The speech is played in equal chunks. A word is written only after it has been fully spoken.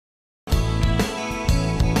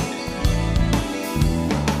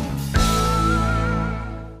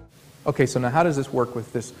Okay, so now how does this work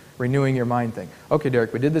with this renewing your mind thing? Okay,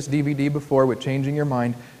 Derek, we did this DVD before with changing your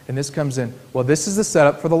mind, and this comes in. Well, this is the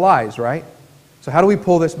setup for the lies, right? So how do we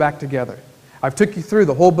pull this back together? I've took you through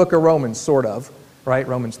the whole book of Romans, sort of, right?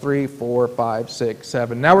 Romans 3, 4, 5, 6,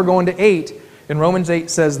 7. Now we're going to 8, and Romans 8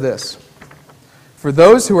 says this. For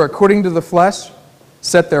those who are according to the flesh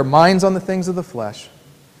set their minds on the things of the flesh,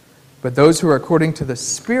 but those who are according to the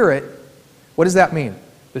Spirit, what does that mean?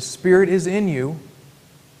 The Spirit is in you,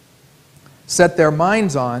 set their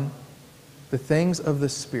minds on the things of the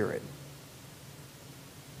Spirit.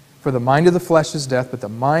 For the mind of the flesh is death, but the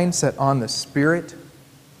mind set on the Spirit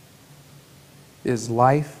is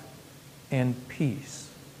life and peace.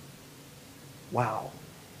 Wow.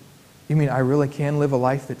 You mean I really can live a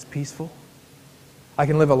life that's peaceful? I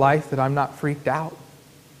can live a life that I'm not freaked out?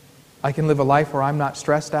 I can live a life where I'm not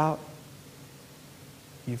stressed out?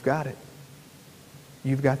 You've got it.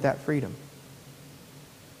 You've got that freedom.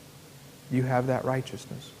 You have that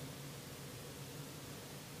righteousness.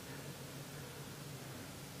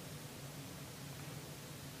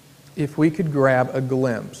 If we could grab a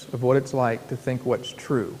glimpse of what it's like to think what's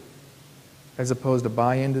true, as opposed to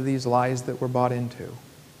buy into these lies that we're bought into,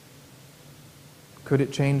 could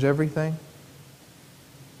it change everything?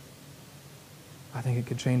 I think it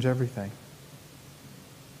could change everything.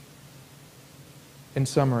 In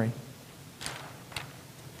summary,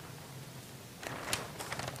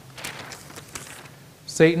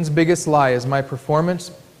 Satan's biggest lie is my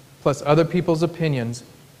performance plus other people's opinions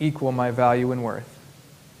equal my value and worth.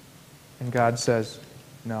 And God says,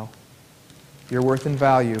 no. Your worth and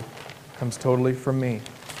value comes totally from me.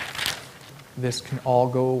 This can all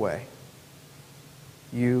go away.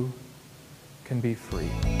 You can be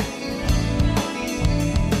free.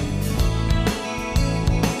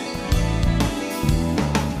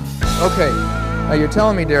 Okay, now you're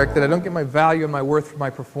telling me, Derek, that I don't get my value and my worth from my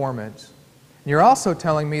performance. And you're also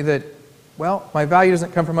telling me that, well, my value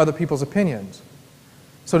doesn't come from other people's opinions.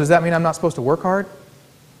 So does that mean I'm not supposed to work hard?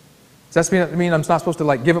 Does that mean I'm not supposed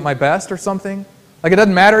to give it my best or something? Like it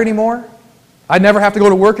doesn't matter anymore? I'd never have to go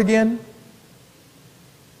to work again?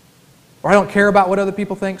 Or I don't care about what other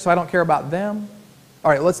people think, so I don't care about them?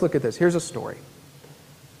 All right, let's look at this. Here's a story.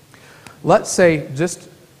 Let's say,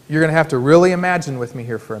 you're going to have to really imagine with me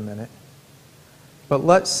here for a minute. But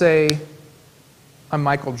let's say I'm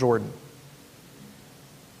Michael Jordan.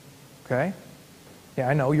 Okay? Yeah,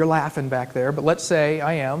 I know, you're laughing back there, but let's say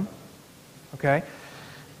I am. Okay?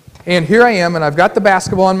 And here I am, and I've got the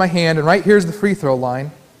basketball in my hand, and right here's the free throw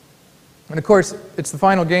line. And of course, it's the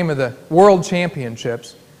final game of the World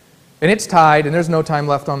Championships. And it's tied, and there's no time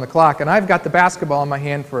left on the clock, and I've got the basketball in my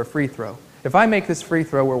hand for a free throw. If I make this free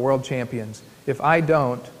throw, we're world champions. If I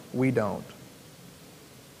don't, we don't.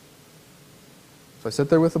 So I sit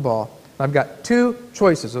there with the ball. And I've got two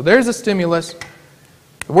choices. So there's a stimulus.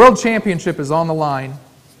 The world championship is on the line.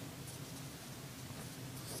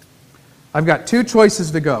 I've got two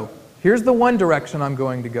choices to go. Here's the one direction I'm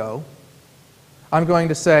going to go. I'm going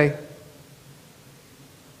to say,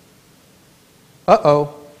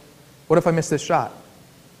 uh-oh, what if I miss this shot?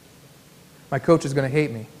 My coach is going to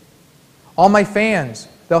hate me. All my fans,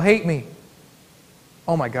 they'll hate me.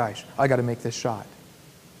 Oh my gosh, I got to make this shot.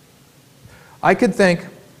 I could think,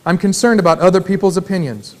 I'm concerned about other people's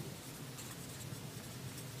opinions.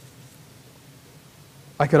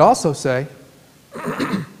 I could also say,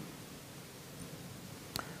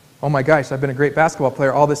 oh my gosh, I've been a great basketball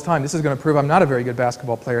player all this time. This is going to prove I'm not a very good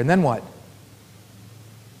basketball player. And then what?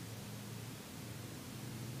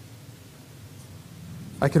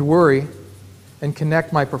 I could worry and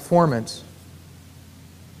connect my performance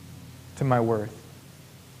to my worth.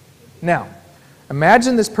 Now,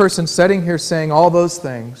 imagine this person sitting here saying all those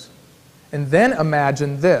things, and then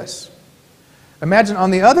imagine this. Imagine,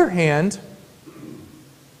 on the other hand,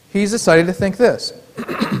 he's decided to think this.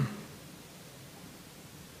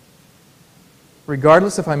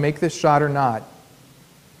 Regardless if I make this shot or not,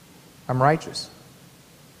 I'm righteous.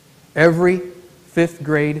 Every fifth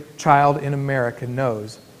grade child in America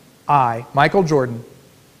knows I, Michael Jordan,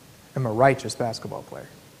 am a righteous basketball player.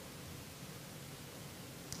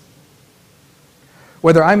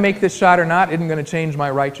 Whether I make this shot or not isn't going to change my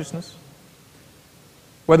righteousness.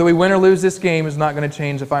 Whether we win or lose this game is not going to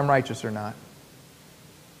change if I'm righteous or not.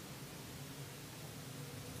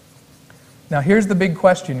 Now here's the big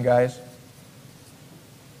question, guys.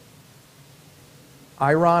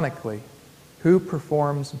 Ironically, who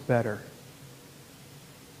performs better?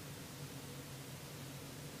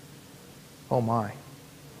 Oh my.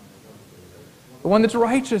 The one that's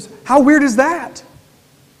righteous. How weird is that?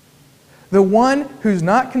 The one who's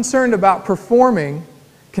not concerned about performing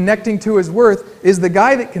connecting to his worth, is the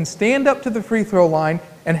guy that can stand up to the free throw line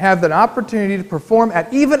and have an opportunity to perform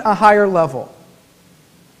at even a higher level.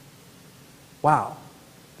 Wow.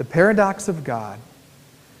 The paradox of God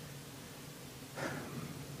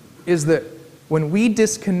is that when we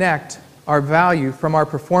disconnect our value from our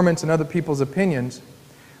performance and other people's opinions,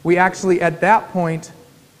 we actually at that point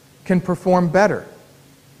can perform better.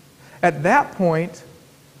 At that point,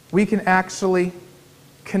 we can actually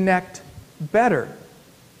connect better.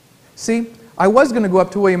 See, I was going to go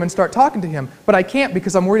up to William and start talking to him, but I can't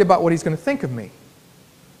because I'm worried about what he's going to think of me.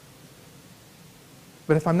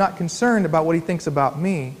 But if I'm not concerned about what he thinks about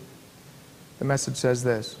me, the message says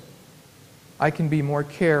this: I can be more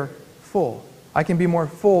careful. I can be more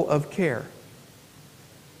full of care.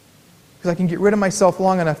 Because I can get rid of myself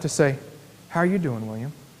long enough to say, how are you doing,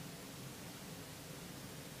 William?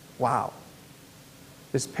 Wow.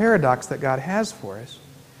 This paradox that God has for us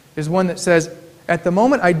is one that says, at the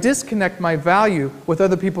moment I disconnect my value with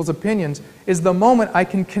other people's opinions is the moment I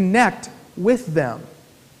can connect with them.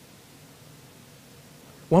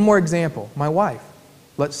 One more example. My wife.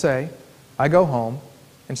 Let's say I go home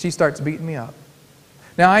and she starts beating me up.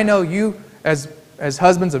 Now I know you as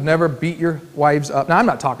husbands have never beat your wives up. Now I'm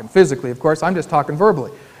not talking physically, of course. I'm just talking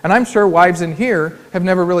verbally. And I'm sure wives in here have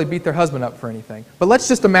never really beat their husband up for anything. But let's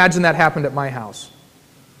just imagine that happened at my house.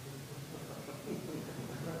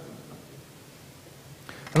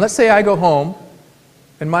 And let's say I go home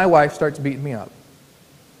and my wife starts beating me up.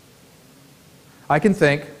 I can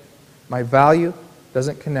think my value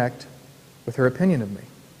doesn't connect with her opinion of me.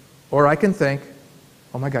 Or I can think,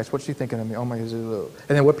 oh my gosh, what's she thinking of me? Oh my gosh. And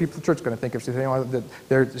then what people at church are going to think if she's saying,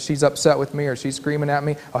 she's upset with me or she's screaming at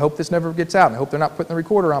me. I hope this never gets out. And I hope they're not putting the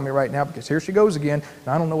recorder on me right now because here she goes again and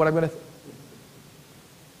I don't know what I'm going to...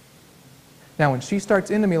 Now when she starts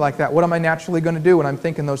into me like that, what am I naturally going to do when I'm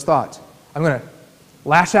thinking those thoughts? I'm going to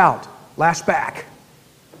lash out, lash back.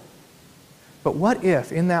 But what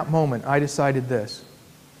if in that moment I decided this?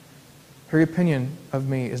 Her opinion of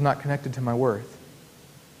me is not connected to my worth.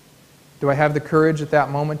 Do I have the courage at that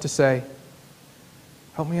moment to say,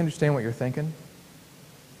 help me understand what you're thinking?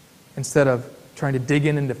 Instead of trying to dig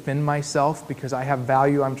in and defend myself because I have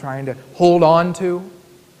value I'm trying to hold on to?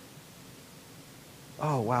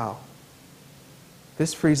 Oh, wow.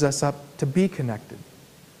 This frees us up to be connected,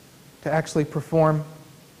 to actually perform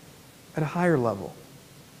at a higher level,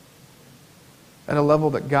 at a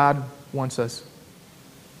level that God wants us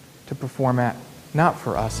to perform at, not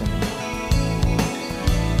for us anymore,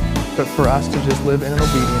 but for us to just live in an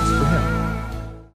obedience